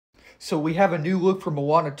So we have a new look for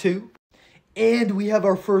Moana 2. And we have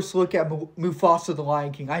our first look at Mufasa the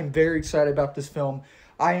Lion King. I'm very excited about this film.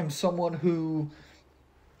 I am someone who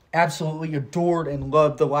absolutely adored and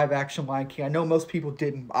loved the live action Lion King. I know most people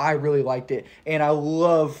didn't. I really liked it. And I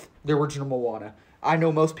love the original Moana. I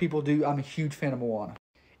know most people do. I'm a huge fan of Moana.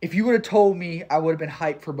 If you would have told me I would have been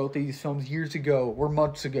hyped for both of these films years ago or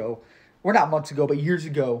months ago, well, not months ago, but years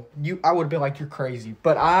ago, I would have been like, you're crazy.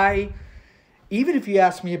 But even if you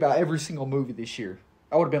asked me about every single movie this year,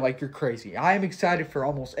 I would have been like, you're crazy. I am excited for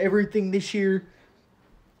almost everything this year.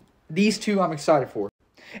 These two I'm excited for.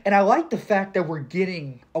 And I like the fact that we're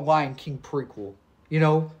getting a Lion King prequel,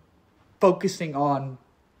 focusing on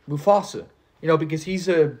Mufasa, because he's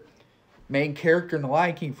a main character in the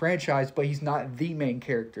Lion King franchise, but he's not the main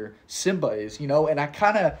character. Simba is, and I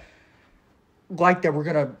kind of like that we're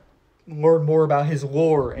going to learn more about his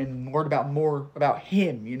lore and learn more about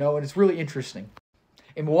him, and it's really interesting.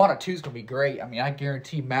 And Moana 2 is going to be great. I mean, I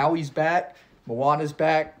guarantee Maui's back, Moana's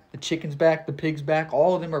back, the chicken's back, the pig's back.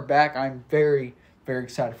 All of them are back. I'm very, very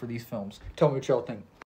excited for these films. Tell me what y'all think.